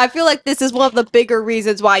 I feel like this is one of the bigger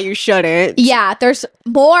reasons why you shouldn't. Yeah, there's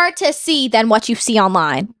more to see than what you see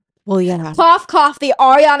online. Well, yeah. Cough, cough, the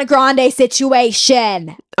Ariana Grande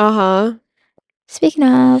situation. Uh-huh. Speaking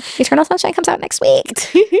of, Eternal Sunshine comes out next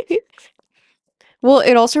week. Well,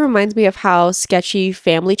 it also reminds me of how sketchy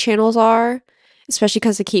family channels are, especially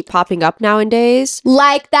because they keep popping up nowadays.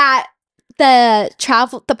 Like that, the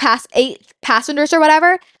past 8 passengers or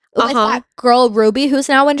whatever, with that girl Ruby who's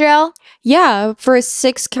now in jail. Yeah, for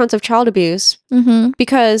 6 counts of child abuse. Mm-hmm.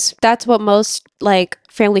 Because that's what most, like,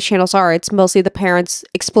 family channels are. It's mostly the parents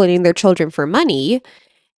exploiting their children for money.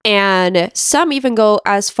 And some even go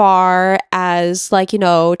as far as, like,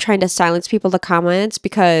 trying to silence people in the comments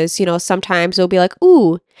because, sometimes they'll be like,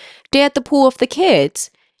 ooh, day at the pool with the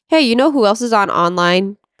kids. Hey, you know who else is on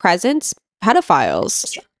online presence?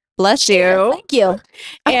 Pedophiles. Bless you. Thank you.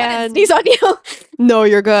 And sneeze on you. No,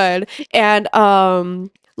 you're good. And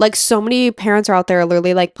like so many parents are out there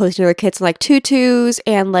literally like posting their kids in like tutus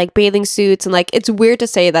and like bathing suits, and like it's weird to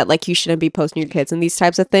say that like you shouldn't be posting your kids in these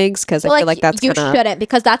types of things because I feel like that's you shouldn't,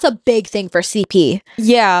 because that's a big thing for CP.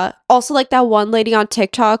 Yeah. Also, like that one lady on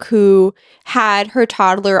TikTok who had her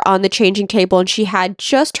toddler on the changing table and she had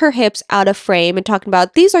just her hips out of frame and talking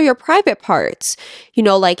about, these are your private parts.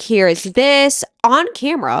 Like here is this on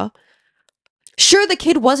camera. Sure, the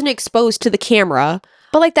kid wasn't exposed to the camera.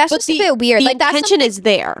 But like that's just a bit weird. The like intention is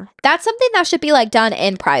there. That's something that should be like done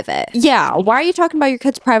in private. Yeah. Why are you talking about your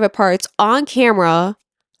kid's private parts on camera?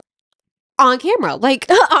 On camera. Like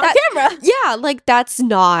on camera. Yeah, like that's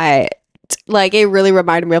not like, it really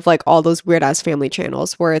reminded me of like all those weird ass family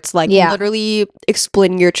channels where it's like literally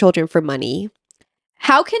exploiting your children for money.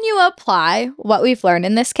 How can you apply what we've learned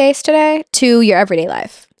in this case today to your everyday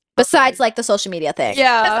life? Besides, like, the social media thing.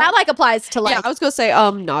 Yeah. 'Cause that, like, applies to, like, Yeah, I was gonna say,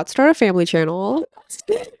 not start a family channel.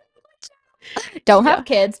 don't have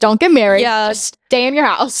kids, don't get married, Yeah. just stay in your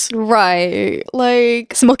house. Right.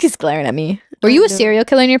 Like, Smokey's glaring at me. Were I you a know. serial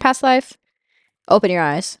killer in your past life? Open your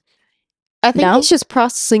eyes. I think No? he's just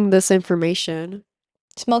processing this information.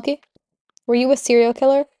 Smokey? Were you a serial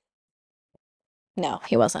killer? No,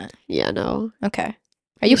 he wasn't. Yeah, no. Okay.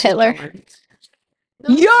 Are you He's just Hitler? going.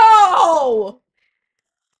 Yo!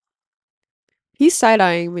 He's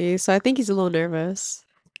side-eyeing me, so I think he's a little nervous.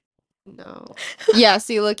 No. Yeah,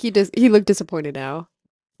 see, look, he looked disappointed now.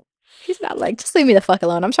 He's not like, just leave me the fuck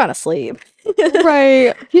alone. I'm trying to sleep.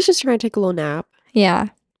 Right. He's just trying to take a little nap. Yeah.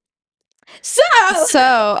 So,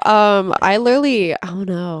 So, I literally, I don't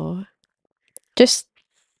know. just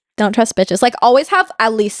don't trust bitches. Like, always have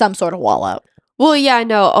at least some sort of wall up. Well, yeah, I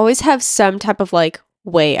know. Always have some type of like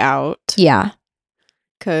way out. Yeah.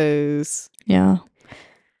 Cause Yeah.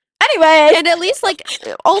 Anyway. and at least like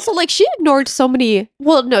also like she ignored so many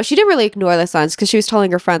well, no, she didn't really ignore the signs because she was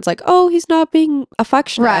telling her friends like, oh, he's not being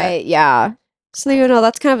affectionate. Right. Yeah. So you know,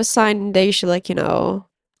 that's kind of a sign that you should like, you know,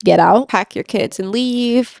 Get out. pack your kids and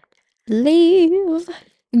leave. Leave.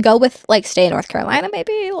 Go with, like, stay in North Carolina,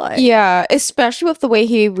 maybe. Like, Yeah, especially with the way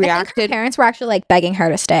he I think her reacted. parents were actually, like, begging her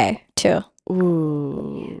to stay, too.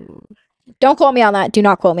 Ooh. Don't quote me on that. Do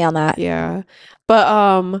not quote me on that. Yeah.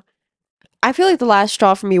 But I feel like the last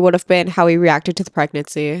straw for me would have been how he reacted to the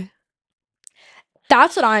pregnancy.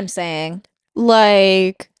 That's what I'm saying.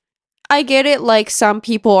 Like, I get it, like, some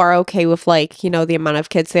people are okay with, like, you know, the amount of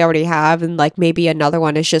kids they already have, and, like, maybe another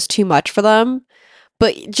one is just too much for them.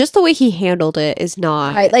 But just the way he handled it is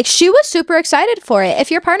not. Right. Like, she was super excited for it. If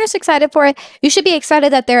your partner's excited for it, you should be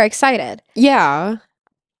excited that they're excited. Yeah.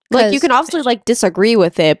 Like, you 'Cause- can obviously, like, disagree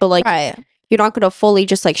with it, but, like, Right. you're not gonna fully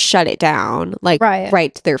just, like, shut it down, like, Right.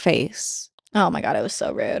 right to their face. Oh my God, it was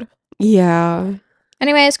so rude. Yeah.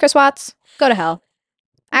 Anyways, Chris Watts, go to hell.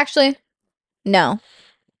 Actually, no.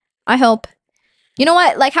 I hope. You know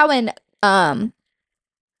what? Like how in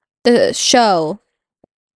the show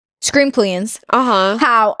Scream Queens, Uh-huh.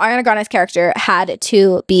 how Ariana Grande's character had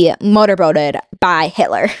to be motorboated by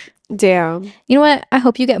Hitler. Damn. You know what? I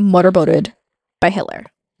hope you get motorboated by Hitler.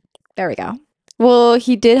 There we go. Well,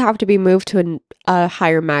 he did have to be moved to a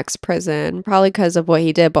higher max prison, probably because of what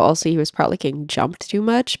he did, but also he was probably getting jumped too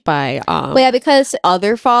much by Well, yeah, because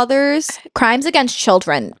other fathers. crimes against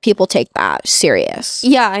children, people take that serious.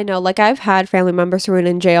 Yeah, I know. Like, I've had family members who were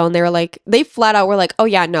in jail, and they were like, they flat out were like, oh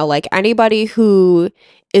yeah, no, like anybody who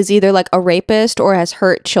is either like a rapist or has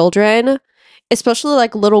hurt children, especially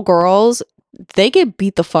like little girls, they get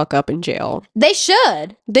beat the fuck up in jail. They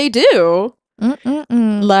should. They do.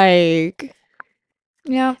 Mm-mm-mm. Like,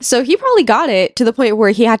 Yeah. so he probably got it to the point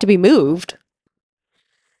where he had to be moved.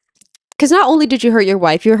 Because not only did you hurt your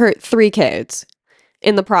wife, you hurt 3 kids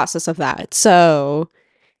in the process of that. So,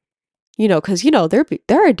 you know, because, you know, there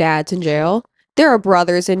are dads in jail. There are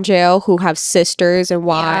brothers in jail who have sisters and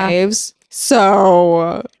wives. So,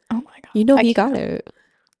 Oh my God. you know, I he can't. got it.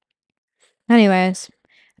 Anyways,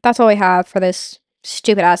 that's all we have for this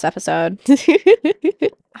stupid ass episode.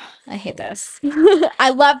 I hate this. I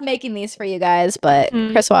love making these for you guys, but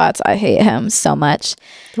Mhm. Chris Watts, I hate him so much.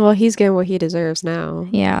 Well, he's getting what he deserves now.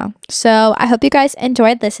 Yeah. So I hope you guys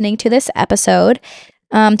enjoyed listening to this episode.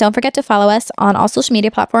 Don't forget to follow us on all social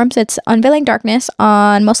media platforms. It's Unveiling Darkness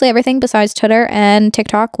on mostly everything besides Twitter and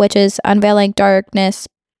TikTok, which is Unveiling Darkness.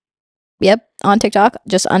 Yep, on TikTok,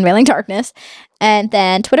 just Unveiling Darkness. And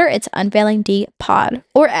then Twitter, it's Unveiling D Pod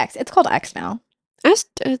or X. It's called X now. It's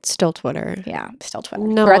still Twitter. Yeah, still Twitter.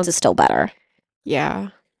 No Threads one- is still better. Yeah.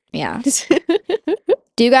 Yeah.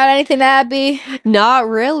 Do you got anything to add, B? Not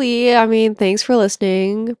really. I mean, thanks for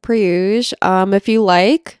listening, Priyush. If you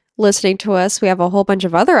like listening to us, we have a whole bunch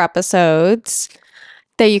of other episodes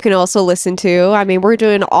that you can also listen to. I mean, we're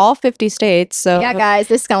doing all 50 states, so Yeah, guys,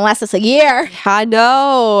 this is gonna last us a year. I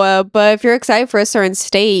know. But if you're excited for a certain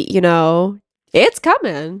state, you know, it's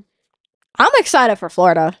coming. I'm excited for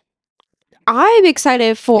Florida. I'm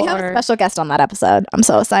excited We have a for special guest on that episode. I'm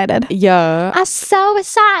so excited. yeah. I'm so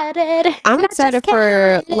excited. I'm And I excited just can't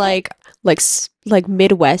for hide it. like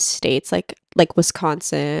Midwest states like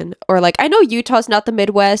Wisconsin or like I know Utah's not the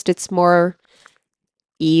Midwest, it's more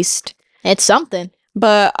east. It's something.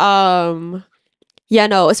 But yeah,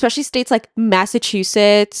 no, especially states like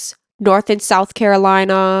Massachusetts, North and South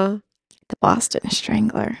Carolina. The Boston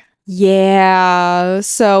Strangler. Yeah.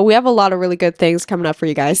 So we have a lot of really good things coming up for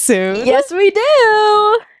you guys soon. Yes, we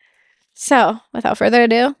do. So, without further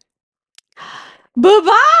ado,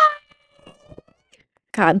 Bye-bye.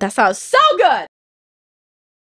 God, that sounds so good.